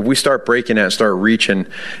 If we start breaking it and start reaching,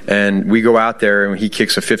 and we go out there and he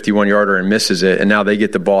kicks a 51-yarder and misses it, and now now they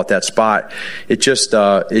get the ball at that spot. It just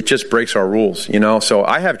breaks our rules, So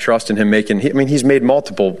I have trust in him he's made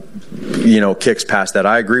multiple, kicks past that.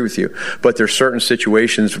 I agree with you. But there's certain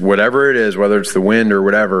situations, whatever it is, whether it's the wind or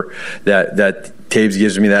whatever, that Taves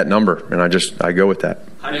gives me that number, and I go with that.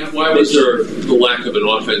 Why was there the lack of an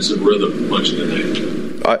offensive rhythm much of the night?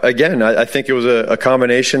 Again, I think it was a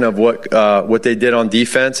combination of what they did on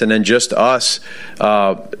defense, and then just us.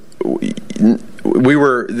 We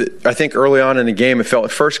were, I think, early on in the game, it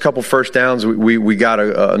felt first couple first downs, we got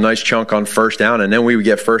a nice chunk on first down, and then we would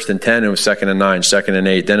get 1st and 10, it was 2nd and 9, 2nd and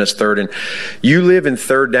 8, then it's 3rd and. You live in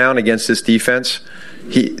 3rd down against this defense.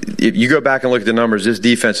 If you go back and look at the numbers, this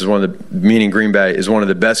defense is meaning Green Bay is one of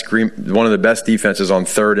the best defenses on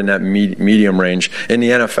 3rd in that medium range in the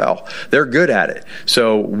NFL. They're good at it,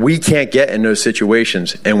 so we can't get in those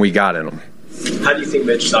situations, and we got in them. How do you think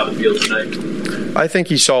Mitch saw the field tonight? I think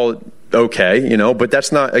he saw it okay, but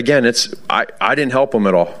that's not. Again, I didn't help him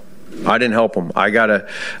at all. I didn't help him. I gotta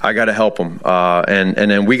help him, and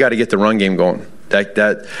then we got to get the run game going.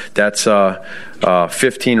 That's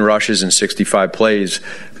 15 rushes and 65 plays.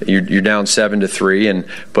 You're down 7-3,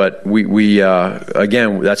 but we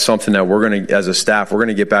again, that's something that we're going to, as a staff, we're going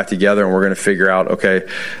to get back together and we're going to figure out. Okay,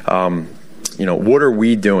 what are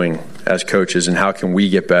we doing as coaches, and how can we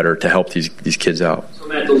get better to help these kids out? So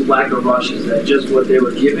Matt, those lack of rushes, is that just what they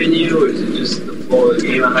were giving you, or is it just the flow of the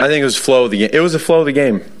game? I think it was flow of the game. It was the flow of the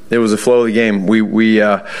game. We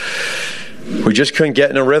just couldn't get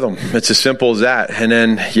in a rhythm. It's as simple as that. And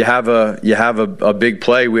then you have a big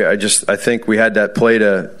play. I think we had that play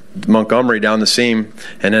to Montgomery down the seam,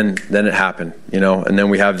 and then it happened, and then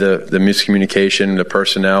we have the miscommunication, the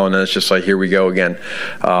personnel, and then it's just like, here we go again.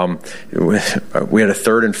 We had a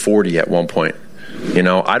 3rd and 40 at one point.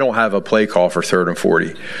 I don't have a play call for 3rd and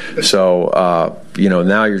 40. So,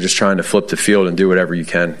 now you're just trying to flip the field and do whatever you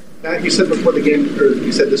can. Matt, you said before the game, or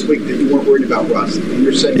you said this week, that you weren't worried about rust. And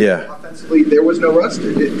you're saying offensively there was no rust?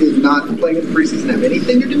 Or did not playing in the preseason have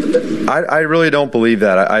anything to do with it? I really don't believe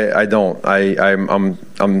that. I don't.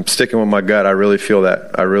 I'm sticking with my gut. I really feel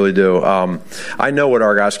that. I really do. I know what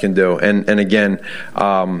our guys can do. And again,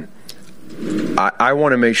 I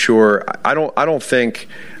want to make sure. I don't think.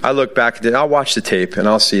 I look back, I'll watch the tape and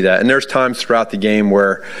I'll see that. And there's times throughout the game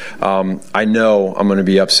where I know I'm going to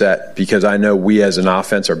be upset because I know we as an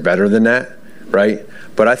offense are better than that, right?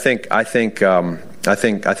 But I think I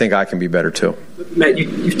can be better too. Matt,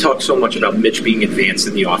 you've talked so much about Mitch being advanced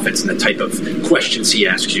in the offense and the type of questions he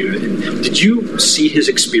asks you. And did you see his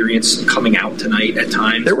experience coming out tonight at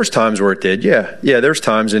times? There was times where it did, yeah. There's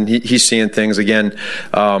times, and he's seeing things again.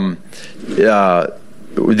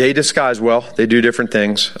 They disguise well. They do different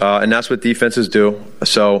things, and that's what defenses do.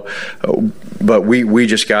 So, but we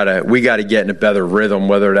just gotta get in a better rhythm,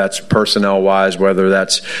 whether that's personnel wise, whether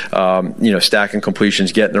that's stacking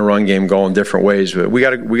completions, getting the run game going different ways. But we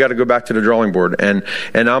gotta go back to the drawing board. And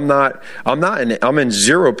I'm in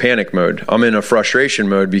zero panic mode. I'm in a frustration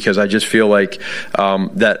mode because I just feel like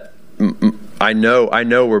that. I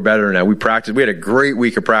know we're better than that. We practiced. We had a great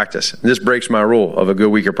week of practice. This breaks my rule of a good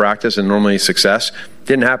week of practice and normally success.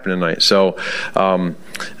 Didn't happen tonight. So,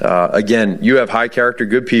 again, you have high character,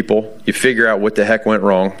 good people. You figure out what the heck went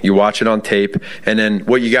wrong. You watch it on tape. And then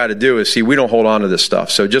what you got to do is, we don't hold on to this stuff.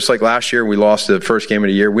 So just like last year, we lost the first game of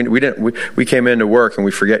the year. We came into work and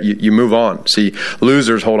we forget. You move on. See,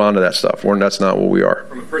 losers hold on to that stuff. That's not what we are.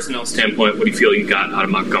 From a personnel standpoint, what do you feel you got out of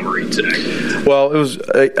Montgomery today? Well, it was,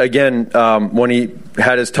 again, when he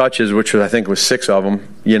had his touches, which I think was 6 of them,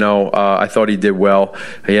 I thought he did well.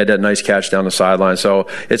 He had that nice catch down the sideline. So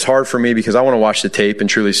it's hard for me because I want to watch the tape and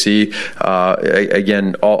truly see,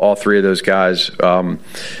 again, all 3 of those guys.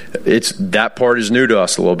 That part is new to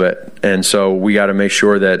us a little bit. And so we got to make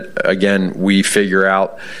sure that, again, we figure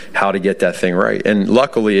out how to get that thing right. And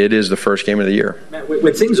luckily, it is the first game of the year. Matt,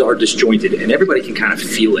 when things are disjointed and everybody can kind of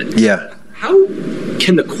feel it. Yeah. How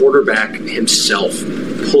can the quarterback himself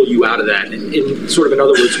pull you out of that? In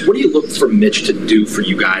other words, what do you look for Mitch to do for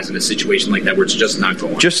you guys in a situation like that where it's just not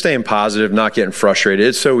going? Just staying positive, not getting frustrated.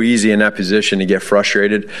 It's so easy in that position to get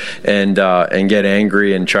frustrated and get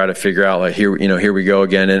angry and try to figure out like here we go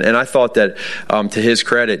again. And I thought that to his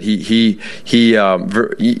credit, he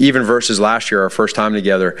even versus last year, our first time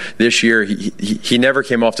together, this year he never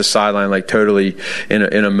came off the sideline like totally in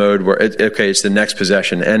a mode where it's the next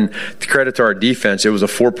possession. And to credit to our defense, it was a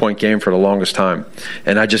 4-point game for the longest time.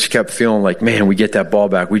 And I just kept feeling like, man, we get that ball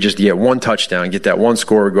back. We just get one touchdown, get that one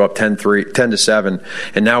score, go up 10-7,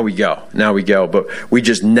 and now we go. But we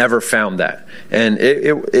just never found that. And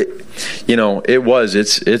it's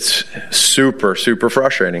super, super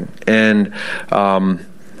frustrating. And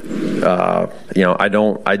I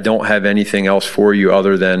don't have anything else for you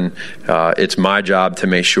other than it's my job to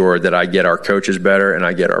make sure that I get our coaches better and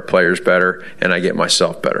I get our players better and I get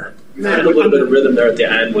myself better. You had a little bit of rhythm there at the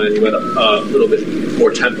end when you went a little bit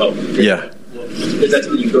more tempo. Yeah. Is that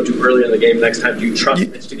something you go to earlier in the game next time? Do you trust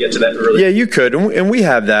Mitch to get to that early? Yeah, you could, and we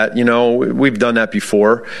have that. We've done that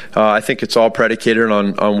before. I think it's all predicated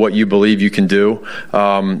on what you believe you can do,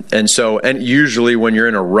 and usually when you're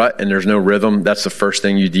in a rut and there's no rhythm, that's the first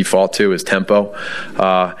thing you default to is tempo,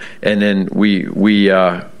 and then we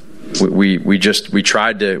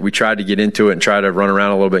tried to get into it and try to run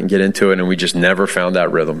around a little bit and get into it, and we just never found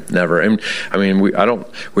that rhythm. Never. And I mean, we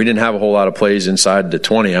didn't have a whole lot of plays inside the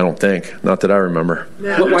 20. I don't think. Not that I remember.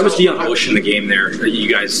 Why was Dion Bush in the game there? You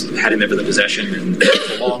guys had him there for the possession and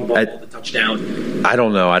the long ball, the touchdown. I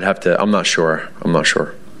don't know. I'm not sure.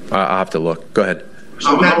 I'll have to look. Go ahead.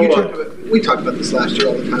 So Matt, we talked about this last year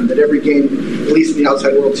all the time, that every game, at least in the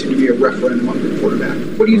outside world, seemed to be a referendum on the quarterback.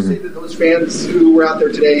 What do you say to those fans who were out there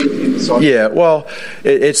today and saw? Yeah, well,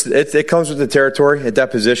 it comes with the territory at that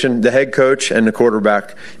position. The head coach and the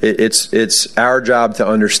quarterback, it's our job to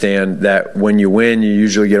understand that when you win, you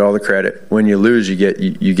usually get all the credit. When you lose, you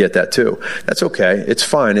get that too. That's okay. It's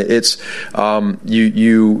fine. We'll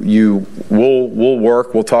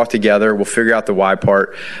work. We'll talk together. We'll figure out the why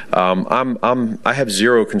part. I have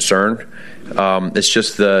zero concern. It's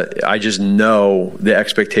just I just know the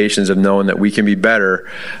expectations of knowing that we can be better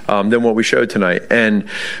than what we showed tonight. And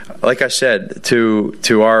like I said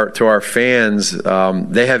to our fans,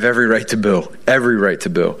 they have every right to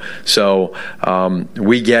boo. So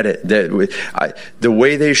we get it. The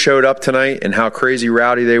way they showed up tonight and how crazy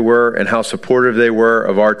rowdy they were and how supportive they were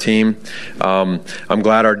of our team. I'm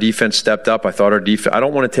glad our defense stepped up. I thought our defense. I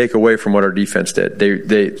don't want to take away from what our defense did.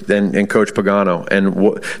 They and Coach Pagano and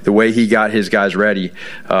the way he got his guys ready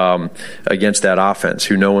against that offense,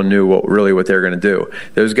 who no one knew what they were going to do.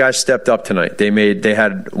 Those guys stepped up tonight. They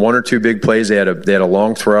had one or two big plays. They had a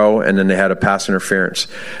long throw, and then they had a pass interference.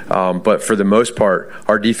 But for the most part,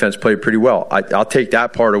 our defense played pretty well. I'll take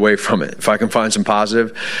that part away from it if I can find some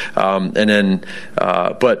positive.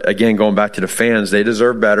 But again, going back to the fans, they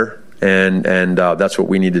deserve better. And that's what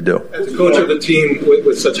we need to do. As a coach of the team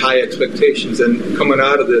with such high expectations and coming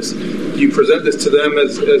out of this, do you present this to them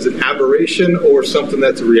as an aberration or something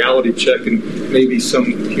that's a reality check and maybe some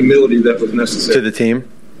humility that was necessary? To the team?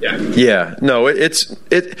 Yeah. No,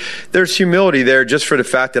 there's humility there just for the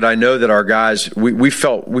fact that I know that our guys, we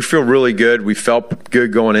feel really good. We felt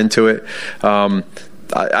good going into it.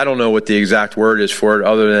 I don't know what the exact word is for it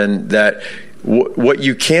other than that. What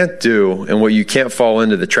you can't do and what you can't fall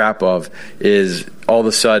into the trap of is all of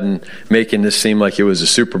a sudden making this seem like it was a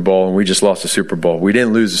Super Bowl and we just lost the Super Bowl. We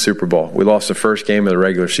didn't lose the Super Bowl. We lost the first game of the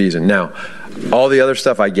regular season. Now, all the other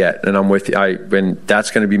stuff I get, and I'm with you, and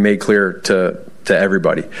that's going to be made clear to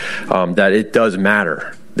everybody, that it does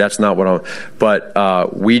matter. That's not what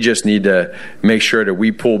but we just need to make sure that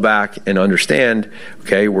we pull back and understand,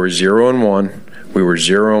 okay, we're 0-1. We were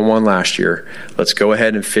 0-1 last year. Let's go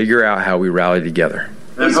ahead and figure out how we rally together.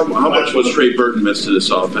 And how much was Trey Burton missed to this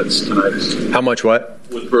offense tonight? How much what?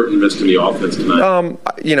 Was Burton missed in the offense tonight?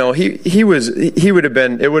 He would have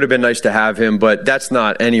been. It would have been nice to have him, but that's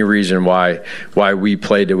not any reason why we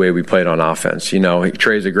played the way we played on offense.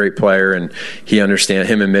 Trey's a great player, and he understands.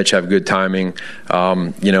 Him and Mitch have good timing.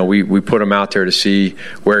 We put him out there to see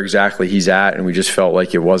where exactly he's at, and we just felt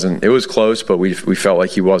like it wasn't. It was close, but we felt like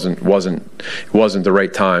he wasn't the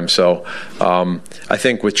right time. So I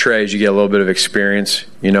think with Trey, as you get a little bit of experience,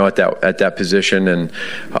 at that position, and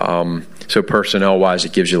so personnel-wise,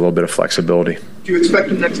 it gives you a little bit of flexibility. Do you expect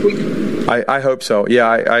him next week? I hope so. Yeah,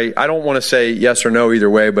 I don't want to say yes or no either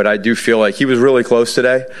way, but I do feel like he was really close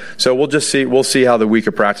today. So we'll just see. We'll see how the week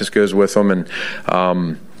of practice goes with him, and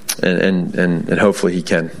hopefully he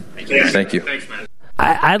can. Thank you. Thanks, man.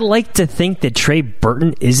 I'd like to think that Trey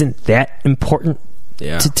Burton isn't that important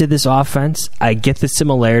to this offense. I get the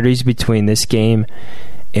similarities between this game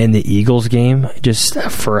and the Eagles game, just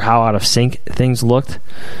for how out of sync things looked.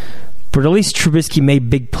 But at least Trubisky made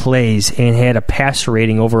big plays and had a passer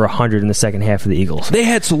rating over 100 in the second half of the Eagles. They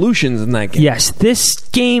had solutions in that game. Yes, this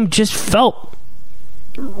game just felt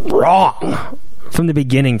wrong from the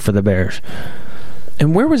beginning for the Bears.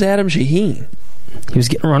 And where was Adam Shaheen? He was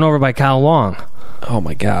getting run over by Kyle Long. Oh,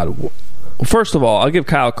 my God. Well, first of all, I'll give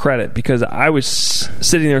Kyle credit because I was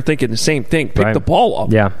sitting there thinking the same thing. Pick the ball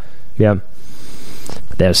up. Yeah.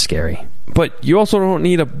 That was scary. But you also don't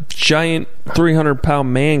need a giant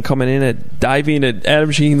 300-pound man coming in and diving at Adam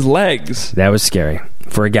Shaheen's legs. That was scary.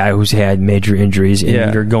 for a guy who's had major injuries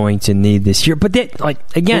and you're going to need this year. But that,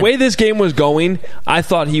 again, the way this game was going, I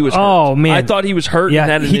thought he was hurt. Oh, man. I thought he was hurt and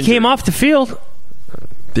had an injury. Came off the field.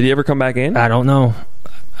 Did he ever come back in? I don't know.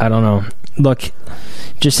 Look,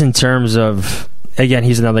 just in terms of, again,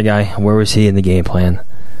 he's another guy. Where was he in the game plan?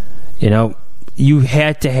 You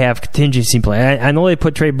had to have contingency plan. I know they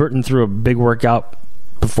put Trey Burton through a big workout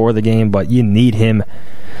before the game, but you need him.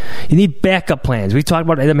 You need backup plans. We talked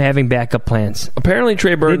about them having backup plans. Apparently,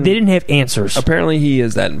 Trey Burton... They didn't have answers. Apparently, he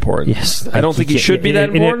is that important. Yes. I don't think he should be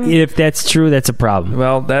that important. If that's true, that's a problem.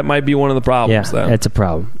 Well, that might be one of the problems, then. That's a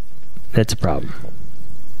problem.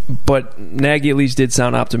 But Nagy at least did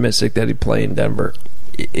sound optimistic that he'd play in Denver.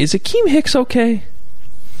 Is Akeem Hicks okay?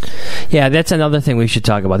 Yeah, that's another thing we should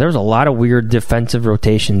talk about. There was a lot of weird defensive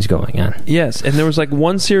rotations going on. Yes, and there was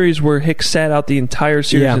one series where Hicks sat out the entire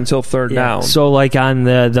series until third down. So on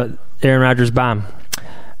the Aaron Rodgers bomb,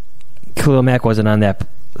 Khalil Mack wasn't on that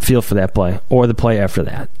field for that play or the play after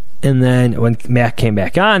that. And then when Mack came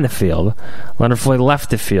back on the field, Leonard Floyd left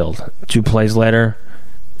the field. 2 plays later,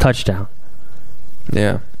 touchdown.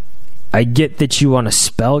 Yeah. I get that you want to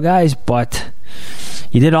spell guys, but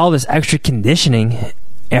you did all this extra conditioning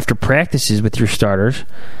after practices with your starters.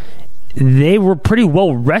 They were pretty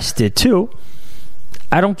well rested, too.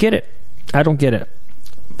 I don't get it.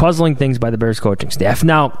 Puzzling things by the Bears coaching staff.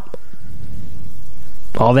 Now,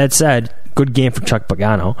 all that said, good game for Chuck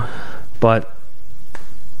Pagano. But,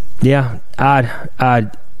 yeah,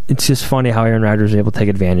 odd. It's just funny how Aaron Rodgers is able to take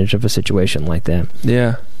advantage of a situation like that.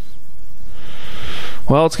 Yeah.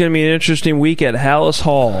 Well, it's going to be an interesting week at Hallis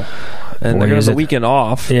Hall. And they're going to have the weekend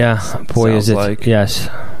off. Yeah. Boy, is it. Like. Yes.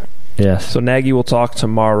 So Nagy will talk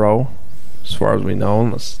tomorrow, as far as we know,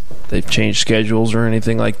 unless they've changed schedules or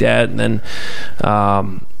anything like that. And then,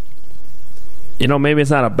 maybe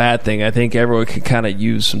it's not a bad thing. I think everyone can kind of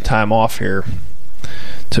use some time off here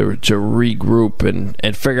to regroup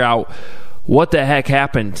and figure out what the heck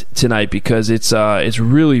happened tonight, because it's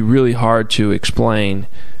really, really hard to explain.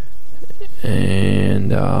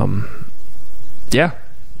 And,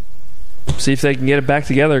 see if they can get it back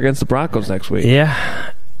together against the Broncos next week.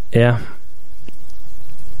 Yeah.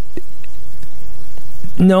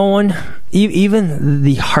 No one, even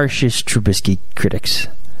the harshest Trubisky critics,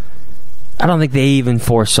 I don't think they even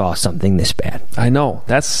foresaw something this bad. I know.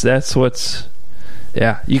 That's what's...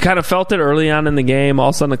 Yeah. You kind of felt it early on in the game. All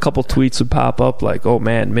of a sudden, a couple tweets would pop up like, oh,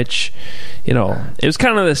 man, Mitch, it was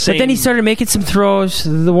kind of the same. But then he started making some throws.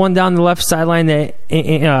 The one down the left sideline, that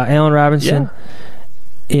Allen Robinson.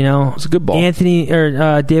 Yeah. It's a good ball. Anthony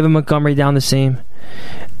or David Montgomery down the same.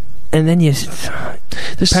 And then there's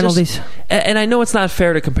penalties. And I know it's not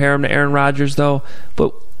fair to compare him to Aaron Rodgers, though,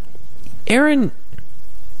 but Aaron,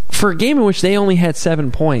 for a game in which they only had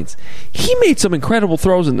 7 points, he made some incredible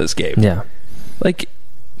throws in this game. Yeah.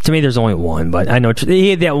 To me, there's only one, but I know he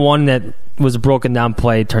had that one that was a broken down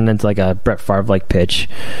play, turned into like a Brett Favre-like pitch.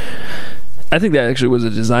 I think that actually was a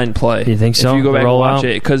design play. You think so? If you go back and watch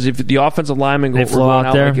it, because if the offensive linemen were going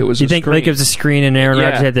out there, like it was you think screen. Like it was a screen and Aaron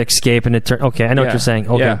Rodgers had to escape and it turned. Okay, I know what you're saying.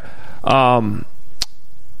 Okay. Yeah.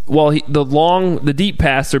 The deep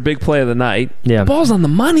pass, their big play of the night. Yeah. The ball's on the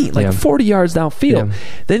money, 40 yards downfield. Yeah.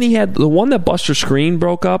 Then he had the one that Buster Screen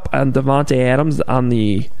broke up on Devontae Adams on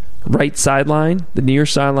the right sideline, the near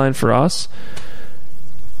sideline for us.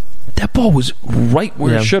 That ball was right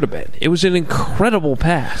where it should have been. It was an incredible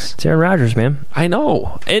pass. It's Aaron Rodgers, man. I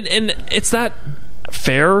know. And it's not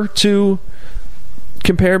fair to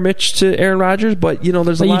compare Mitch to Aaron Rodgers, but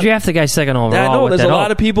there's a lot. You draft the guy second overall. I know there's a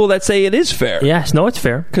lot of people that say it is fair. Yes, no, it's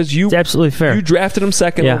fair because it's absolutely fair. You drafted him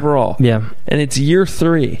second overall. Yeah, and it's year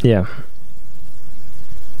 3. Yeah.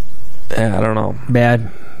 I don't know.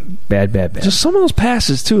 Bad. Just some of those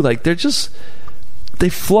passes too, they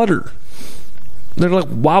flutter. They're like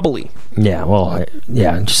wobbly. Yeah, well,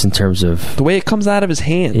 just in terms of the way it comes out of his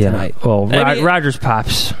hand tonight. Well, Rodgers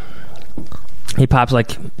pops. He pops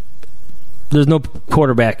like there's no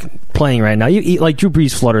quarterback playing right now. Like Drew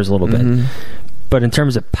Brees flutters a little bit, but in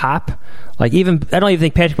terms of pop, I don't even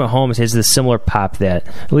think Patrick Mahomes has the similar pop that,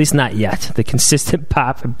 at least not yet, the consistent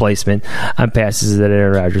pop and placement on passes that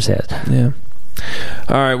Aaron Rodgers has. Yeah.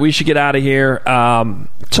 All right, we should get out of here.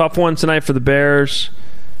 Tough one tonight for the Bears.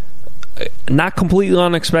 Not completely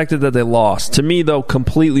unexpected that they lost. To me, though,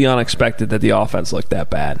 completely unexpected that the offense looked that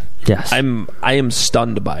bad. Yes. I am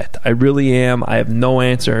stunned by it. I really am. I have no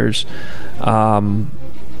answers. Not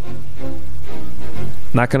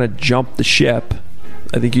going to jump the ship.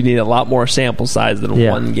 I think you need a lot more sample size than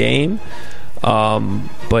one game.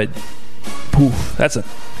 But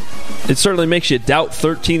it certainly makes you doubt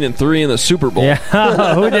 13-3 in the Super Bowl. Yeah.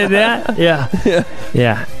 Who did that?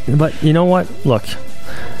 Yeah. But you know what? Look,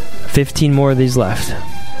 15 more of these left.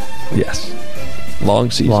 Yes.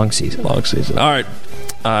 Long season. Long season. All right.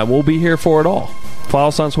 We'll be here for it all. Follow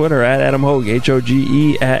us on Twitter at Adam Hoge,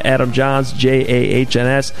 Hoge, at Adam Johns,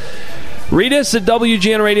 JAHNS. Read us at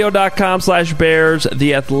WGNradio.com/Bears,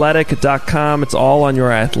 theathletic.com. It's all on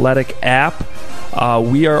your Athletic app.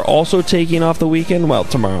 We are also taking off the weekend. Well,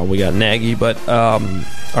 tomorrow we got Nagy, but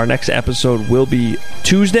our next episode will be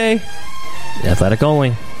Tuesday. The Athletic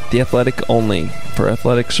only. The Athletic only for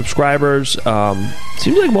Athletic subscribers.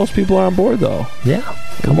 Seems like most people are on board, though. Yeah,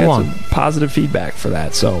 come on. Some positive feedback for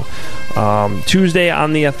that. So Tuesday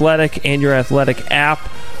on the Athletic and your Athletic app.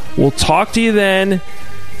 We'll talk to you then.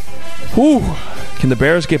 Whew. Can the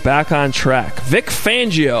Bears get back on track? Vic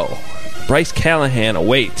Fangio, Bryce Callahan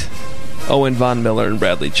await. Owen Von Miller and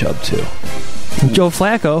Bradley Chubb, too. Joe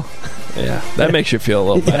Flacco. Yeah, that makes you feel a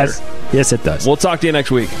little better. Yes, it does. We'll talk to you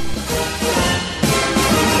next week.